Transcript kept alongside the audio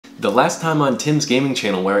The last time on Tim's gaming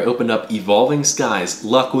channel where I opened up Evolving Skies,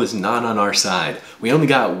 luck was not on our side. We only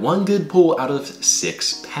got one good pull out of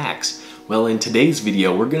 6 packs. Well, in today's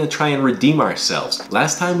video, we're gonna try and redeem ourselves.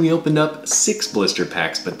 Last time we opened up 6 blister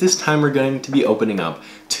packs, but this time we're going to be opening up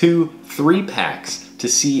 2 3-packs to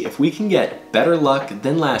see if we can get better luck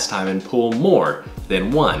than last time and pull more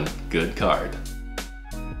than one good card.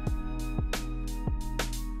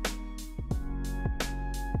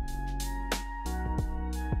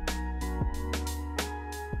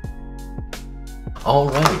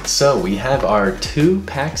 Alright, so we have our 2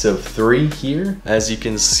 packs of 3 here. As you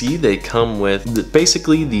can see, they come with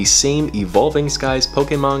basically the same Evolving Skies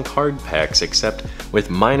Pokemon card packs, except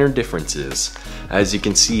with minor differences. As you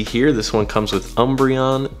can see here, this one comes with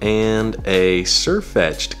Umbreon and a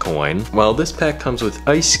Sirfetch'd coin, while this pack comes with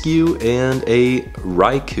Eiscue and a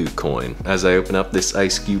Raikou coin. As I open up this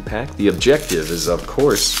Eiscue pack, the objective is, of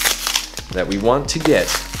course, that we want to get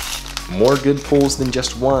more good pulls than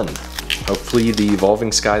just one. Hopefully the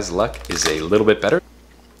Evolving Skies luck is a little bit better.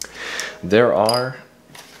 There are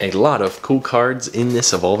a lot of cool cards in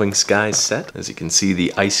this Evolving Skies set. As you can see,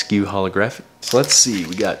 the Eiscue holographic. So let's see,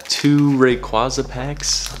 we got 2 Rayquaza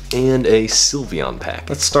packs and a Sylveon pack.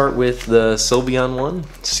 Let's start with the Sylveon one,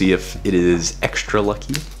 see if it is extra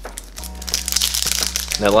lucky.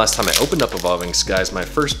 Now, last time I opened up Evolving Skies, my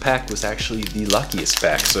first pack was actually the luckiest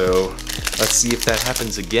pack, so let's see if that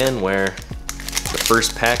happens again where the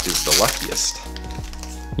first pack is the luckiest.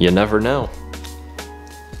 You never know.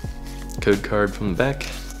 Code card from the back.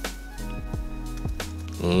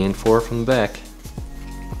 And 4 from the back.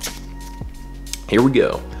 Here we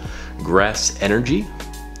go. Grass Energy.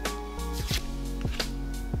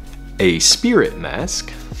 A Spirit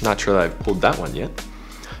Mask. Not sure that I've pulled that one yet.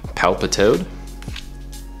 Palpitoad.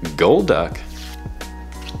 Golduck.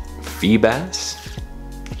 Feebas.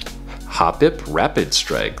 Hoppip Rapid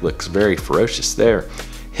Strike, looks very ferocious there.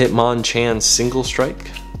 Hitmonchan Single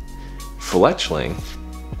Strike. Fletchling.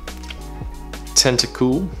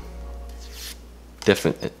 Tentacool.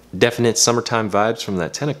 Definite summertime vibes from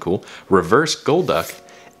that Tentacool. Reverse Golduck.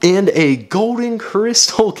 And a Golden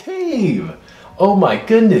Crystal Cave! Oh my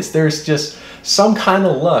goodness, there's just some kind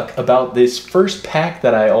of luck about this first pack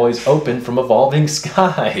that I always open from Evolving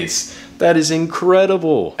Skies. That is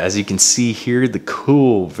incredible! As you can see here, the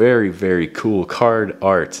cool, very cool card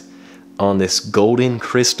art on this Golden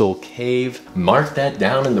Crystal Cave. Mark that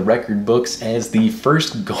down in the record books as the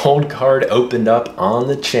first gold card opened up on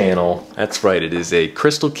the channel. That's right, it is a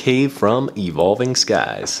Crystal Cave from Evolving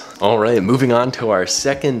Skies. Alright, moving on to our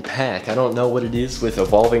second pack. I don't know what it is with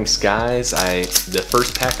Evolving Skies. The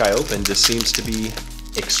first pack I opened just seems to be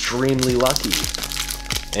extremely lucky.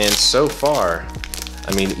 And so far,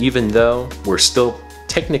 I mean, even though we're still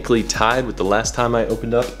technically tied with the last time I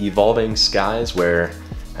opened up Evolving Skies, where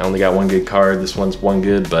I only got one good card, this one's one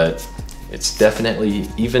good, but it's definitely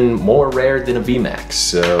even more rare than a VMAX.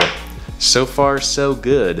 So far so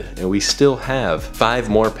good, and we still have 5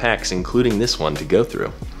 more packs, including this one, to go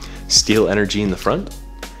through. Steel Energy in the front,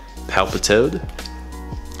 Palpitoad,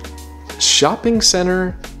 Shopping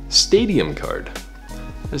Center Stadium card.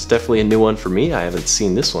 That's definitely a new one for me, I haven't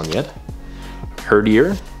seen this one yet.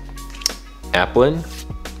 Herdier, Applin,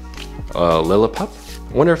 Lillipup.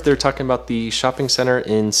 I wonder if they're talking about the shopping center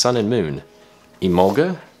in Sun and Moon.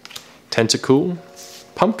 Emolga, Tentacool,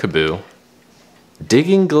 Pumpkaboo,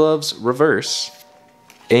 Digging Gloves Reverse,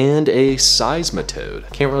 and a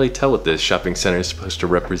Seismitoad. Can't really tell what this shopping center is supposed to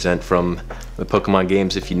represent from the Pokemon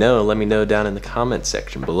games. If you know, let me know down in the comment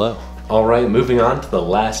section below. Alright, moving on to the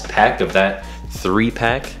last pack of that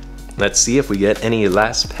 3-pack. Let's see if we get any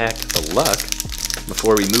last pack of luck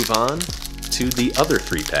before we move on to the other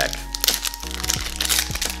 3-pack.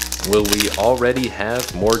 Will we already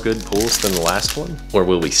have more good pulls than the last one? Or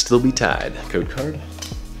will we still be tied? Code card.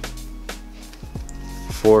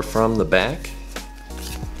 4 from the back.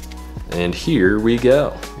 And here we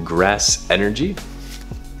go. Grass Energy.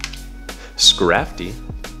 Scrafty.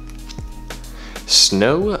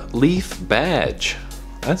 Snow Leaf Badge.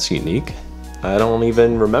 That's unique. I don't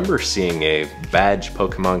even remember seeing a badge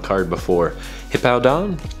Pokemon card before.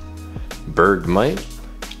 Hippowdon, Bergmite,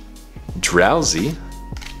 Drowsy,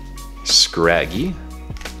 Scraggy,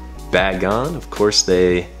 Bagon. Of course,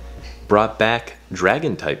 they brought back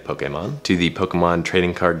Dragon-type Pokemon to the Pokemon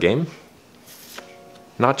trading card game.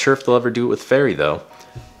 Not sure if they'll ever do it with Fairy, though.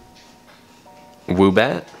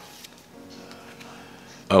 Woobat,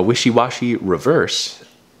 a Wishy-Washy Reverse,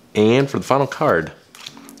 and for the final card,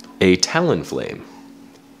 a Talonflame.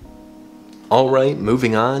 All right,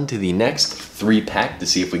 moving on to the next 3-pack to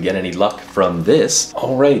see if we get any luck from this.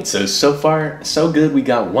 All right, so far, so good. We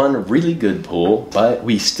got one really good pull, but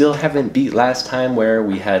we still haven't beat last time where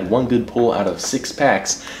we had one good pull out of 6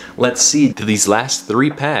 packs. Let's see, do these last 3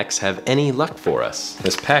 packs have any luck for us?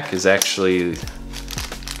 This pack is actually,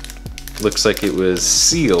 looks like it was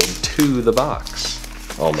sealed to the box,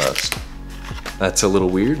 almost. That's a little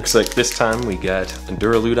weird. Looks like this time we got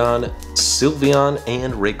Duraludon, Sylveon,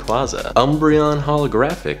 and Rayquaza. Umbreon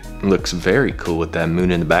holographic. Looks very cool with that moon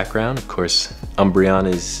in the background. Of course, Umbreon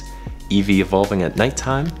is EV evolving at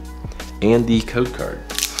nighttime. And the code card.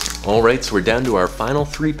 Alright, so we're down to our final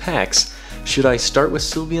 3 packs. Should I start with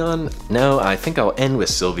Sylveon? No, I think I'll end with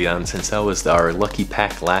Sylveon since that was our lucky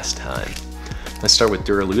pack last time. Let's start with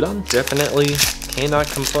Duraludon. Definitely cannot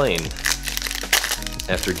complain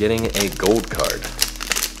after getting a gold card.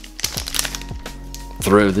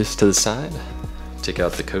 Throw this to the side, take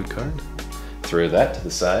out the code card, throw that to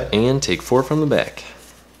the side, and take 4 from the back.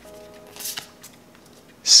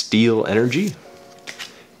 Steel Energy,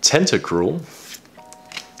 Tentacruel,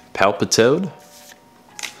 Palpitoad,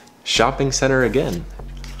 Shopping Center again,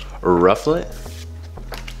 Rufflet,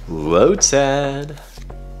 Lotad,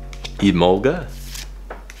 Emolga,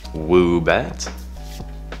 Woobat,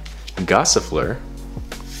 Gossifleur,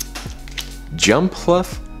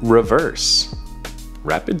 Jumpluff Reverse,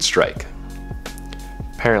 Rapid Strike.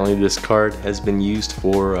 Apparently this card has been used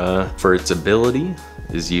for its ability,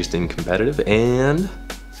 is used in competitive, and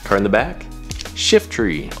card in the back,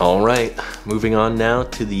 Shiftry. All right, moving on now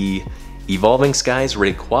to the Evolving Skies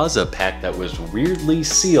Rayquaza pack that was weirdly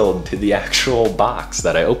sealed to the actual box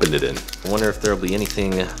that I opened it in. I wonder if there'll be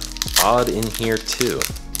anything odd in here too,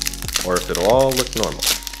 or if it'll all look normal.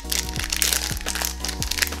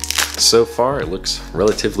 So far, it looks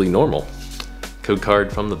relatively normal. Code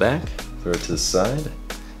card from the back, throw it to the side,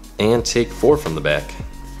 and take 4 from the back.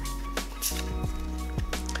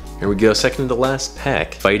 Here we go, second to last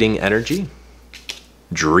pack. Fighting Energy,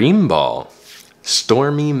 Dream Ball,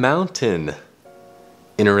 Stormy Mountain,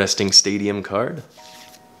 interesting stadium card,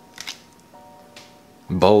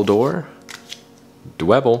 Boldore,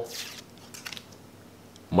 Dwebble,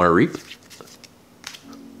 Mareep,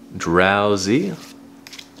 Drowsy,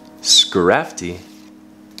 Scrafty,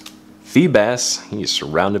 Feebas, he's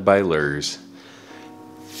surrounded by lures.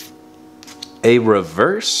 A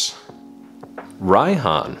reverse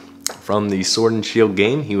Raihan from the Sword and Shield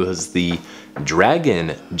game. He was the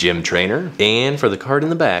Dragon Gym Trainer. And for the card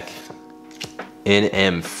in the back, an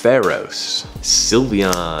Ampharos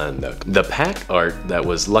Sylveon. The pack art that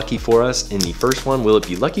was lucky for us in the first one, will it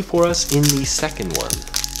be lucky for us in the second one?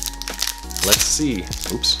 Let's see.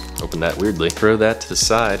 Oops, opened that weirdly. Throw that to the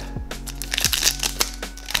side.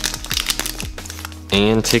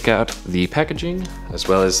 And take out the packaging as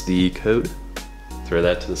well as the code. Throw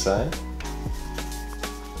that to the side.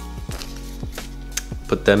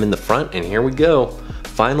 Put them in the front, and here we go.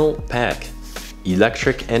 Final pack.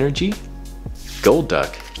 Electric Energy,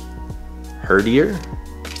 Golduck, Herdier,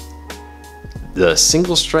 the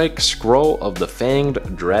Single Strike Scroll of the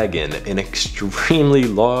Fanged Dragon, an extremely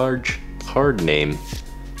large card name,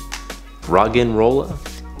 Roggenrola,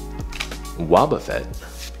 Wobbuffet,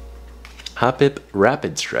 Hoppip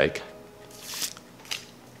Rapid Strike,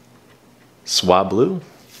 Swablu,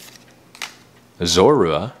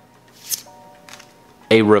 Zorua,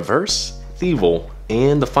 a reverse Thievul,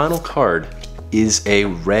 and the final card is a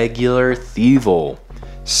regular Thievul.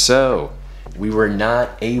 So we were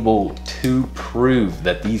not able to prove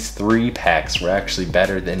that these 3 packs were actually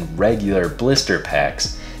better than regular blister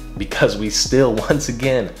packs because we still, once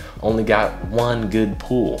again, only got one good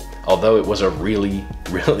pull, although it was a really,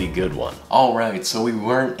 really good one. All right, so we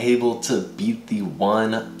weren't able to beat the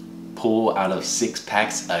one pull out of 6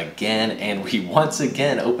 packs again, and we once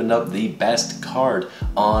again opened up the best card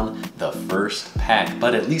on the first pack,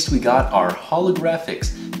 but at least we got our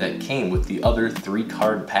holographics that came with the other 3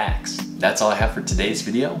 card packs. That's all I have for today's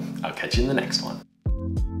video. I'll catch you in the next one.